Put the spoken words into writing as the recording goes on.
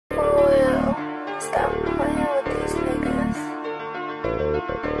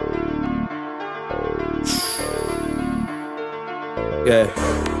Yeah.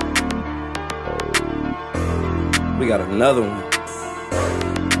 We got another one.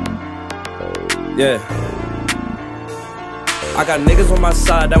 Yeah. I got niggas on my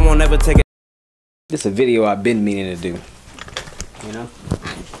side that won't ever take it. This is a video I've been meaning to do. You know?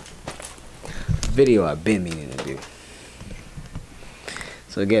 Video I've been meaning to do.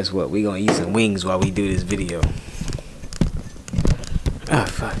 So guess what? We gonna eat some wings while we do this video. Ah,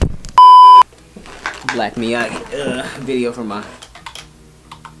 fuck. Black Miyagi video for my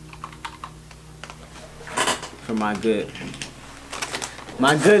good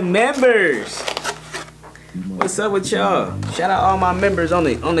members. What's up with y'all? Shout out all my members on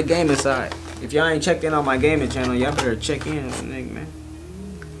the gaming side. If y'all ain't checked in on my gaming channel, y'all better check in, man.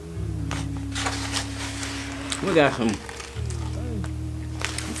 We got some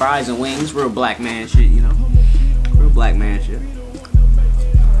fries and wings, real black man shit, you know. Real black man shit.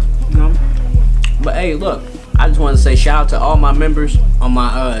 You know? But hey, look, I just want to say shout out to all my members on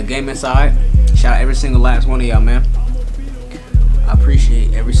my gaming side. Shout out every single last one of y'all, man. I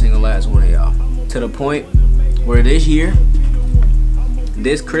appreciate every single last one of y'all. To the point where this year,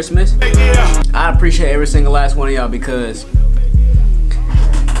 this Christmas, I appreciate every single last one of y'all because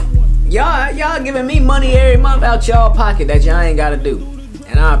y'all giving me money every month out y'all pocket that y'all ain't gotta do.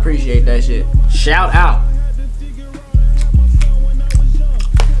 And I appreciate that shit. Shout out.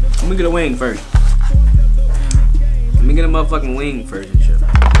 Let me get a wing first. Let me get a motherfucking wing first and shit.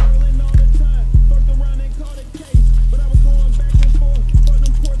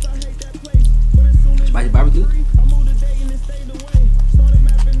 Spicy barbecue?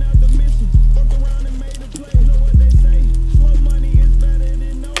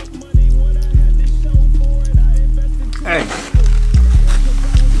 Hey.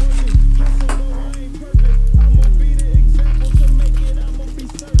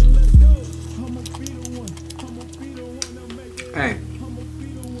 Hey.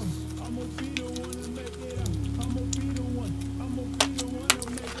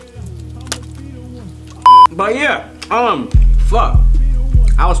 But yeah, fuck.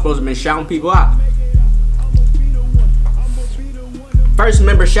 I was supposed to be shouting people out. First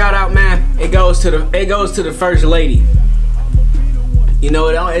member shout out, man. It goes to the first lady. You know,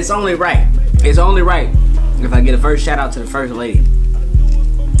 it's only right. It's only right if I get a first shout out to the first lady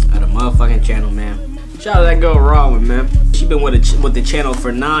of the motherfucking channel, man. Shout out to that girl Rawin, man. She been with the channel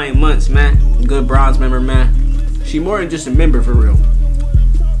for 9 months, man. Good bronze member, man. She more than just a member for real.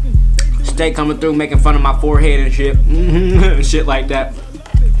 Stay coming through, making fun of my forehead and shit, shit like that.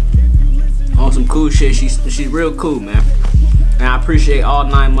 On some cool shit. She's real cool, man. And I appreciate all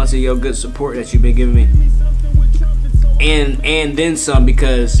 9 months of your good support that you've been giving me. And then some,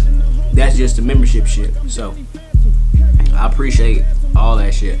 because that's just the membership shit. So I appreciate all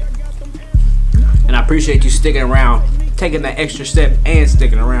that shit. And I appreciate you sticking around, taking that extra step and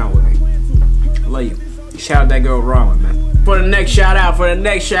sticking around with me. I love you. Shout out that girl Rawin, man. For the next shout out,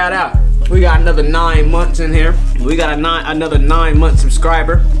 we got another 9 months in here. We got another 9-month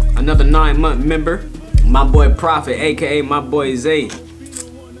subscriber, another 9-month member. My boy Prophet, aka my boy Zay.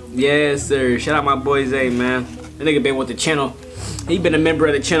 Yes, sir. Shout out my boy Zay, man. That nigga been with the channel. He been a member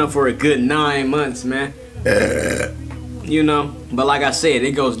of the channel for a good 9 months, man. You know, but like I said,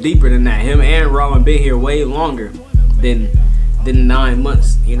 it goes deeper than that. Him and Rawin been here way longer than 9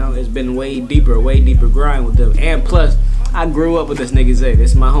 months. You know, it's been way deeper grind with them. And plus, I grew up with this nigga Zay.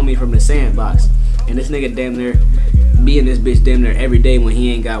 This is my homie from the sandbox. And this nigga damn near be in this bitch damn near every day when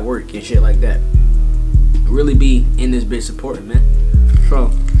he ain't got work and shit like that. Really be in this bitch supporting, man. So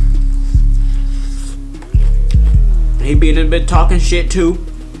he be in this bitch talking shit too.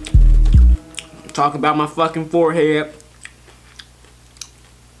 Talking about my fucking forehead.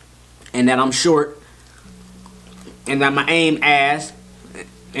 And that I'm short. And that my aim ass.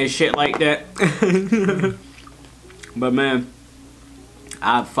 And shit like that. But man,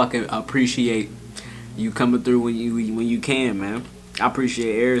 I fucking appreciate you coming through when you can, man. I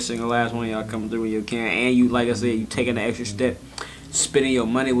appreciate every single last one of y'all coming through when you can. And you, like I said, you taking the extra step, spending your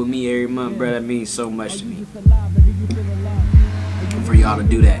money with me every month, bro. That means so much to me. For y'all to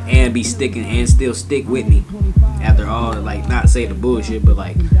do that and be sticking and still stick with me after all, like, not say the bullshit, but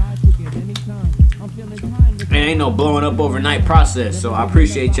like, it ain't no blowing up overnight process. So I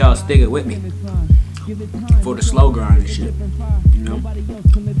appreciate y'all sticking with me for the slow grind and shit, you know.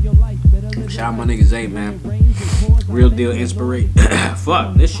 Shout out my nigga Zay, man. Real deal inspiration.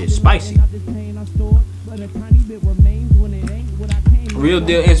 Fuck, this shit spicy. Real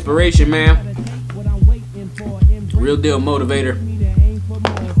deal inspiration, man. Real deal motivator.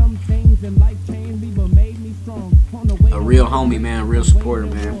 A real homie, man. Real supporter,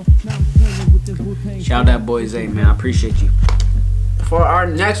 man. Shout out that boy Zay, man. I appreciate you. For our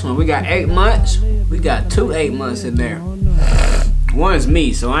next one, we got 8 months. We got 2 8 months in there. One is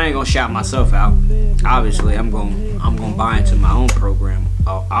me, so I ain't gonna shout myself out. Obviously, I'm gonna buy into my own program.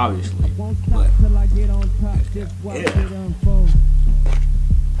 Obviously, but yeah.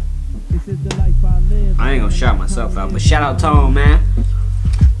 I ain't gonna shout myself out, but shout out Tone, man.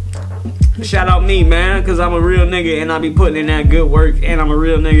 Shout out me, man, cause I'm a real nigga and I be putting in that good work, and I'm a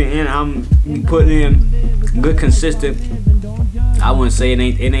real nigga and I'm putting in good consistent. I wouldn't say it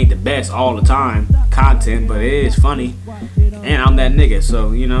ain't the best all the time content, but it is funny, and I'm that nigga.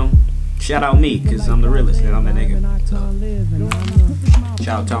 So you know, shout out me, cause I'm the realest and I'm that nigga. So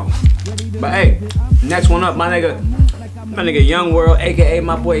shout out Tone. But hey, next one up, my nigga Young World, aka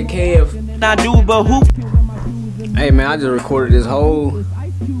my boy Kev. I do, but who? Hey man, I just recorded this whole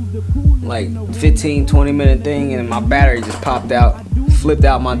like 15-20 minute thing, and my battery just popped out, flipped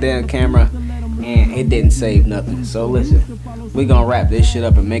out my damn camera, and it didn't save nothing. So listen, we gonna wrap this shit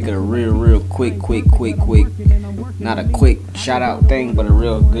up and make it a real quick, not a quick shout out thing, but a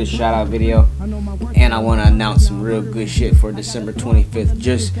real good shout out video. And I want to announce some real good shit for December 25th,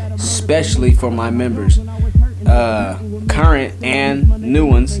 just especially for my members, current and new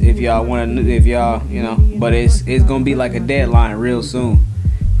ones, if y'all want to, if y'all, you know. But it's gonna be like a deadline real soon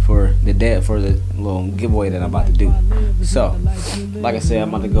for the little giveaway that I'm about to do. So like I said, I'm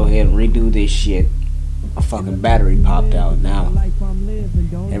about to go ahead and redo this shit. A fucking battery popped out now.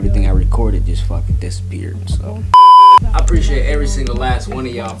 Everything I recorded just fucking disappeared. So I appreciate every single last one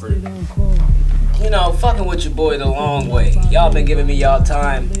of y'all for, you know, fucking with your boy the long way. Y'all been giving me y'all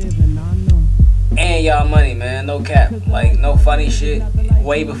time and y'all money, man. No cap. Like, no funny shit.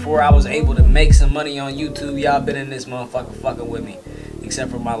 Way before I was able to make some money on YouTube, y'all been in this motherfucker fucking with me.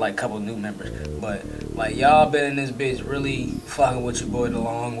 Except for my like couple new members. But like, y'all been in this bitch really fucking with your boy the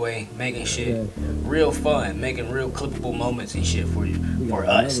long way, making shit real fun, making real clippable moments and shit for you, for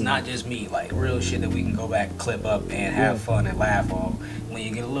us, not just me. Like real shit that we can go back and clip up and have fun and laugh on when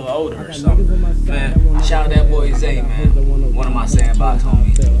you get a little older or something. Man, shout out that boy Zay, man. One of my sandbox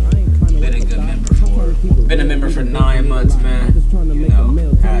homies. Been a good member been a member for 9 months, man. You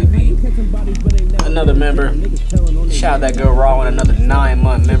know how it be. Another member. Shout out that girl Raw and another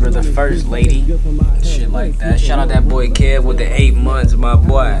 9-month member, the first lady. Shit like that. Shout out that boy Kev with the 8 months, my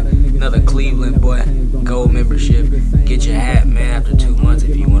boy. Another Cleveland boy. Gold membership. Get your hat, man, after 2 months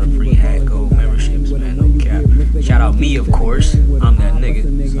if you want a free hat. Gold memberships, man. No cap. Shout out me, of course. I'm that nigga.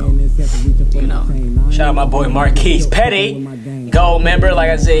 So, you know. Shout out my boy Marquise Petty. Gold member. Like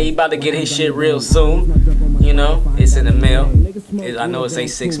I said, he about to get his shit real soon. You know, it's in the mail. I know it say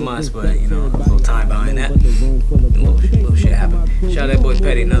 6 months, but you know, a little time behind that. Little shit happened. Shout out that boy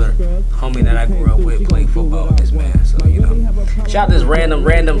Petty, another homie that I grew up with, playing football with this man. So you know, shout out this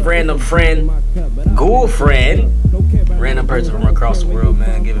random friend, ghoul friend, random person from across the world,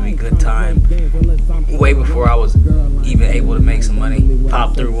 man, giving me good time. Way before I was even able to make some money.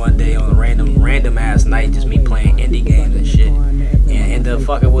 Popped through one day on a random ass night, just me playing indie games and shit, and ended up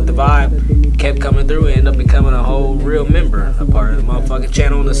fucking with the vibe. Kept coming through and ended up becoming a whole real member, a part of the motherfucking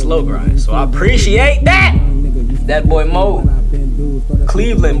channel on the slow grind. So I appreciate that. That boy Mo,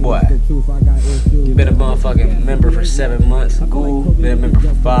 Cleveland boy, been a motherfucking member for 7 months. Ghoul, been a member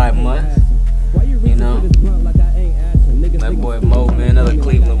for 5 months. You know, that boy Mo, man, another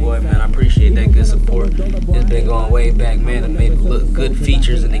Cleveland boy, man. I appreciate that good support. It's been going way back, man. And made look good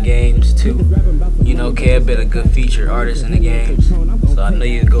features in the games too. You know, Kev been a good featured artist in the games, so I know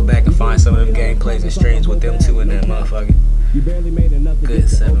you can go back and find some of them gameplays and streams with them too in that motherfucker. Good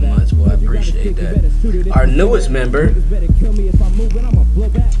 7 months, boy. I appreciate that. Our newest member,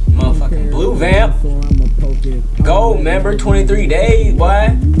 motherfucking Blue Vamp, gold member, 23 days,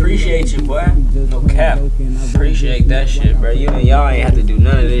 boy. Appreciate you, boy. No cap. Appreciate that shit, bro. You and y'all ain't have to do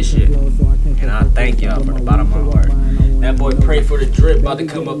none of this shit, and I thank y'all from the bottom of my heart. That boy Pray for the Drip about to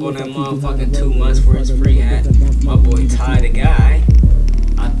come up on that motherfucking 2 months for his free hat. My boy Ty the Guy,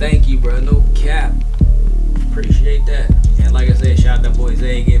 I thank you, bro. No cap. Appreciate that. And like I said, shout out that boy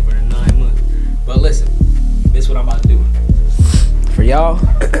Zay again for the 9 months. But listen, this is what I'm about to do for y'all.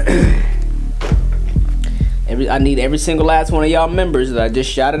 I need every single last one of y'all members that I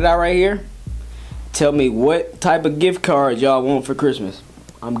just shouted out right here. Tell me what type of gift cards y'all want for Christmas.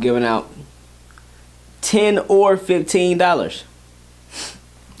 I'm giving out $10 or $15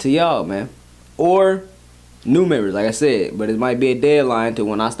 to y'all, man. Or new members, like I said. But it might be a deadline to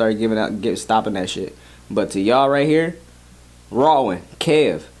when I start stopping that shit. But to y'all right here, Rawin,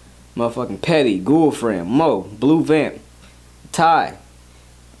 Kev, motherfucking Petty, Ghoul Friend, Mo, Blue Vamp, Ty,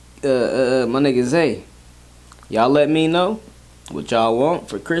 my nigga Zay. Y'all let me know what y'all want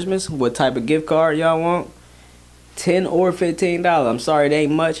for Christmas, what type of gift card y'all want, $10 or $15. I'm sorry, it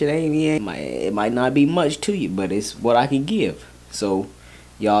ain't much. It might not be much to you, but it's what I can give. So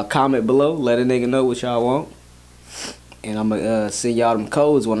y'all comment below, let a nigga know what y'all want, and I'm gonna send y'all them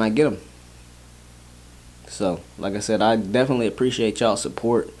codes when I get them. So like I said, I definitely appreciate y'all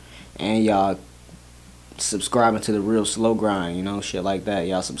support and y'all subscribing to the Real Slow Grind, you know, shit like that.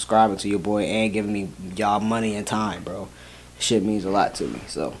 Y'all subscribing to your boy and giving me y'all money and time, bro. Shit means a lot to me.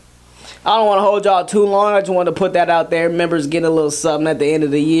 So I don't want to hold y'all too long. I just want to put that out there. Members getting a little something at the end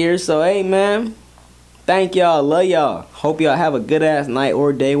of the year. So hey, man, thank y'all. Love y'all. Hope y'all have a good ass night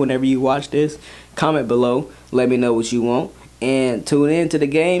or day whenever you watch this. Comment below. Let me know what you want. And tune in to the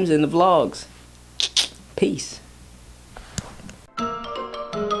games and the vlogs. Peace.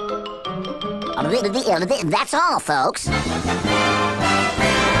 That's all, folks.